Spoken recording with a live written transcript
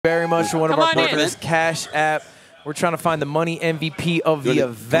very much for one of our partners, in. Cash App. We're trying to find the money MVP of the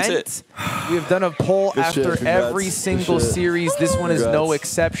event. We have done a poll after every single series. This one is no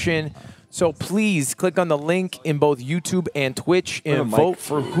exception. So please click on the link in both YouTube and Twitch and vote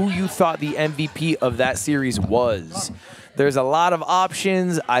for who you thought the MVP of that series was. There's a lot of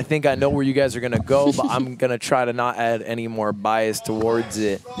options. I think I know where you guys are going to go, but I'm going to try to not add any more bias towards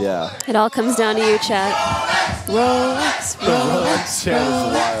it. Yeah. It all comes down to you, chat. Rolex, Rolex, chat is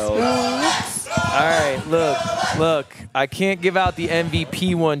wild. Rolex. All right, look. I can't give out the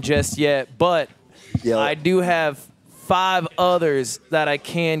MVP one just yet, but I do have 5 others that I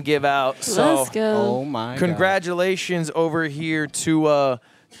can give out. So let's go. Oh my congratulations over here to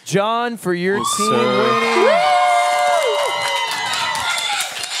John for your team winning.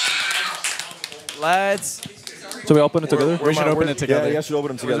 Lads. So we open it together? We should open it together. Yeah, you guys should open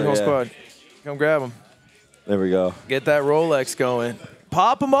them together. Where's the whole squad? Come grab them. There we go. Get that Rolex going.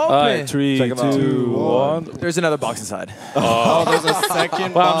 Pop them open. All right, 3, 2, 1. There's another box inside. Oh, there's a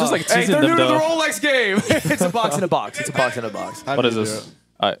second Wow, I'm just like Hey, teasing they're them new to the though. Rolex game. It's a box in a box. It's a box in a box. What is this?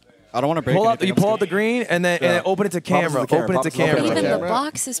 All right. I don't want to break Pull out, anything. you pull out the green and then open it to camera. Open it to camera. Even the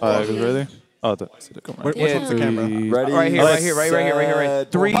box is All right, broken. ready? Oh, that's it. Come on. Which one's the camera? Ready? Right here.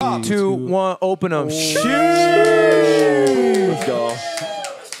 3, 2, 1. Open them. Shoot! Let's go.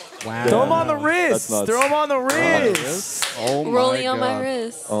 Wow. Throw them on the wrist. That's nuts. Throw them on the wrist. Oh my Rolling God. on my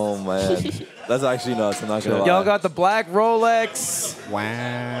wrist. Oh, man. That's actually nuts. I'm not going to lie. Y'all got the black Rolex.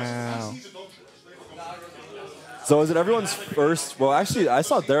 Wow. So is it everyone's first? Well, actually, I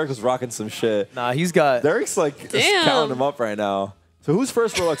saw Derek was rocking some shit. Nah, he's got... Derek's like just Damn. counting them up right now. So whose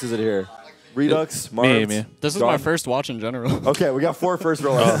first Rolex is it here? Redux, Mars, Me. This is my first watch in general. Okay, we got 4 first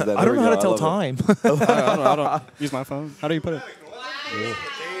Rolexes then. I don't There know we how to go. tell I love time. I don't use my phone. How do you put it?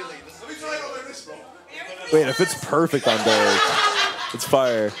 Wait, if it's perfect on Derek, it's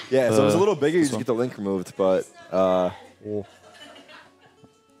fire. Yeah, so if it's a little bigger, you just get the link removed, but I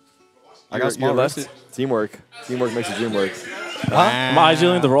got small left. wrist. Teamwork. Teamwork makes the dream work. I'm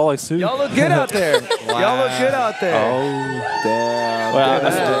idealing the Rolex too. Y'all look good out there. Y'all look good out there. Oh. Damn. Well,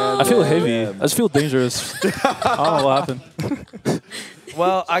 damn, I feel damn, heavy. damn. I just feel dangerous. I don't know what happened.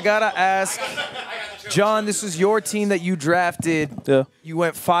 Well, I got to ask, John, this was your team that you drafted. Yeah. You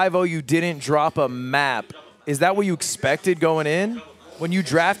went 5-0. You didn't drop a map. Is that what you expected going in? When you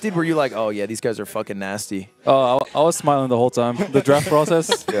drafted, were you like, oh, yeah, these guys are fucking nasty? Oh, I was smiling the whole time. The draft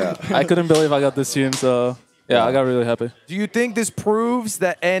process. Yeah. I couldn't believe I got this team, so yeah, I got really happy. Do you think this proves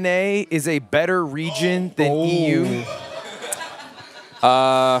that NA is a better region than EU?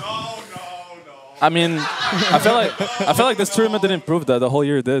 I mean, I feel like this tournament didn't prove that. The whole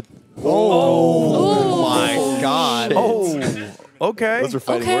year it did. Oh my God. Oh, okay. Those are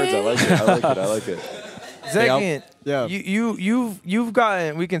fighting words. I like it. I like it. I like it. Zekken, Yeah. you've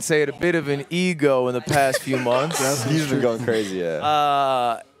gotten, we can say it, a bit of an ego in the past few months. He's been going crazy,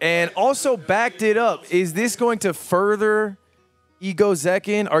 yeah. And also backed it up. Is this going to further ego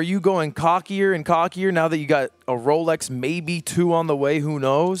Zekken? Are you going cockier and cockier now that you got a Rolex, maybe 2 on the way? Who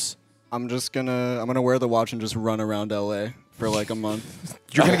knows? I'm gonna wear the watch and just run around LA for like a month.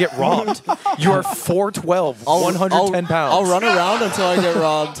 You're gonna get robbed. You are 4'12", 110 pounds. I'll run around until I get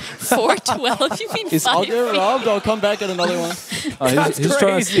robbed. 412, you mean 5 I'll get feet? robbed. I'll come back at another one. He's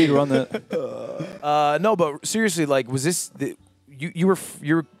trying to speed run it. No, but seriously, like, was this you were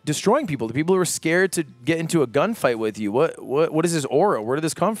destroying people? The people who were scared to get into a gunfight with you. What is this aura? Where did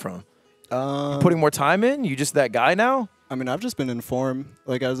this come from? You putting more time in? You just that guy now? I mean, I've just been in form,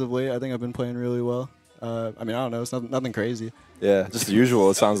 like, as of late. I think I've been playing really well. I mean, I don't know. It's nothing crazy. Yeah, just the usual,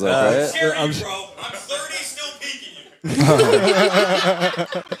 it sounds like, right? Scary, bro. I'm 30, still peeking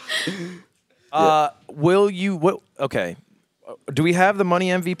you. Will you? Okay. Do we have the money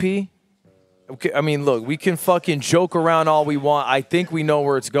MVP? Okay. I mean, look, we can fucking joke around all we want. I think we know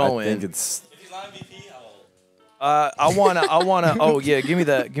where it's going. I think it's... If he's not MVP, I'll... I wanna. Oh yeah, give me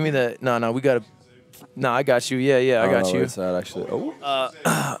the. No, we gotta. No, I got you. Yeah, I got you. It's not actually.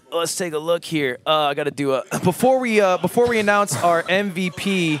 Oh. Let's take a look here. I got to do a before we announce our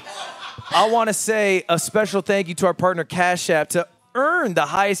MVP. I want to say a special thank you to our partner Cash App. To earn the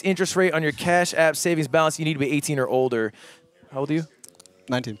highest interest rate on your Cash App savings balance, you need to be 18 or older. How old are you?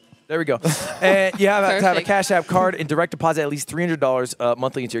 19. There we go. And you have to have a Perfect. Cash App card and direct deposit at least $300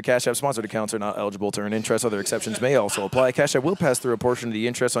 monthly into your Cash App. Sponsored accounts are not eligible to earn interest. Other exceptions may also apply. Cash App will pass through a portion of the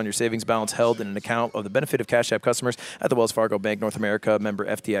interest on your savings balance held in an account of the benefit of Cash App customers at the Wells Fargo Bank North America. Member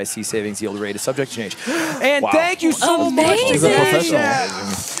FDIC savings yield rate is subject to change. And thank you so much to Amazing. Cash App.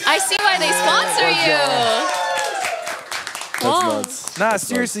 I see why they sponsor you. That's nuts. Nah,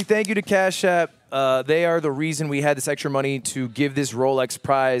 seriously, thank you to Cash App. They are the reason we had this extra money to give this Rolex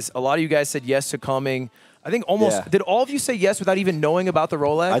prize. A lot of you guys said yes to coming. I think almost did all of you say yes without even knowing about the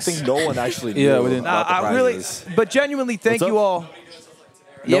Rolex? I think no one actually knew. Yeah, we didn't. About the I really, prizes. but genuinely, thank you all.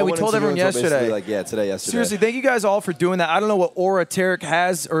 Yeah, we told everyone yesterday. Like, yesterday. Seriously, thank you guys all for doing that. I don't know what aura Tarik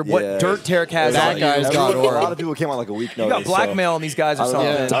has or what dirt Tarik has. That on guy's you. got A aura. lot of people came on like a week You notice. got blackmail on these guys or I don't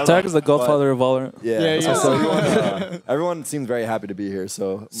know. something. Yeah. Tarik is the godfather of Valorant. Yeah, So everyone seemed very happy to be here.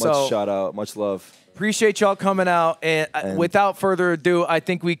 So much shout out, much love. Appreciate y'all coming out. And without further ado, I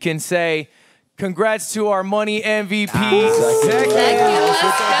think we can say congrats to our money MVP,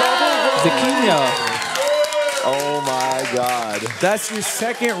 Zekken. Oh my God. That's your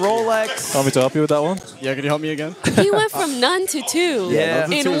second Rolex. Want me to help you with that one? Yeah, can you help me again? He went from none to 2 Yeah.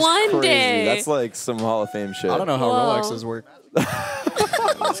 Those in two is one crazy. day. That's like some Hall of Fame shit. I don't know how Whoa. Rolexes work.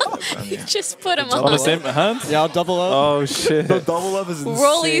 You just put him On the on. same hand? Yeah, I'll double up. Oh shit. The double up is insane.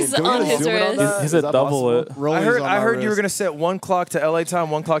 Rollies Can we on get a his zoom in on wrist. that? He Is said that double possible? it. Rollies on I my heard you were wrist. gonna set 1 clock to LA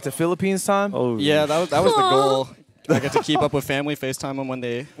time, 1 clock to Philippines time. Oh Yeah, that was the Aw. goal. I get to keep up with family, FaceTime them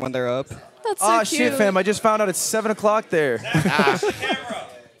when they're up. That's so Oh cute. shit, fam! I just found out it's 7 o'clock there.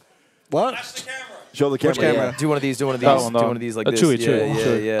 What? Watch the camera. Show the camera. camera? Yeah. Do one of these. Do one of these. That one, do no. one of these like A this. chewy, yeah, chewy, yeah,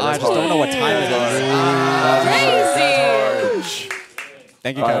 chewy. yeah. I That's just don't know what time it is. Crazy.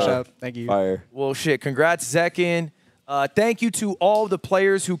 Thank you, Cash App. Thank you. Fire. Well, shit. Congrats, Zekken. Thank you to all the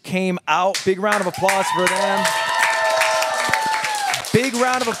players who came out. Big round of applause for them. Big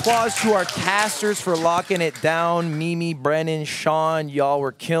round of applause to our casters for locking it down. Mimi, Brennan, Sean, y'all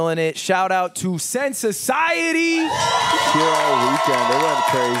were killing it. Shout out to SEN Society. Here all weekend. They went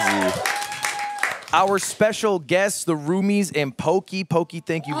crazy. Our special guests, the Roomies and Pokey. Pokey,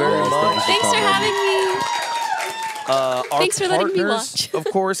 thank you very much. Thanks for having me. Our Thanks for letting me partners, watch. of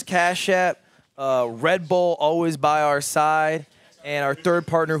course, Cash App, Red Bull, always by our side, and our third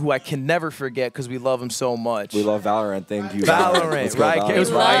partner, who I can never forget because we love him so much. We love Valorant. Thank you. Valorant, Let's go, right? Valorant. It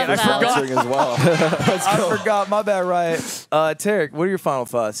was Riot. I forgot. Sponsoring as well. I forgot. My bad, Riot. Tarik, what are your final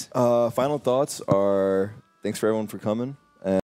thoughts? Final thoughts are thanks for everyone for coming.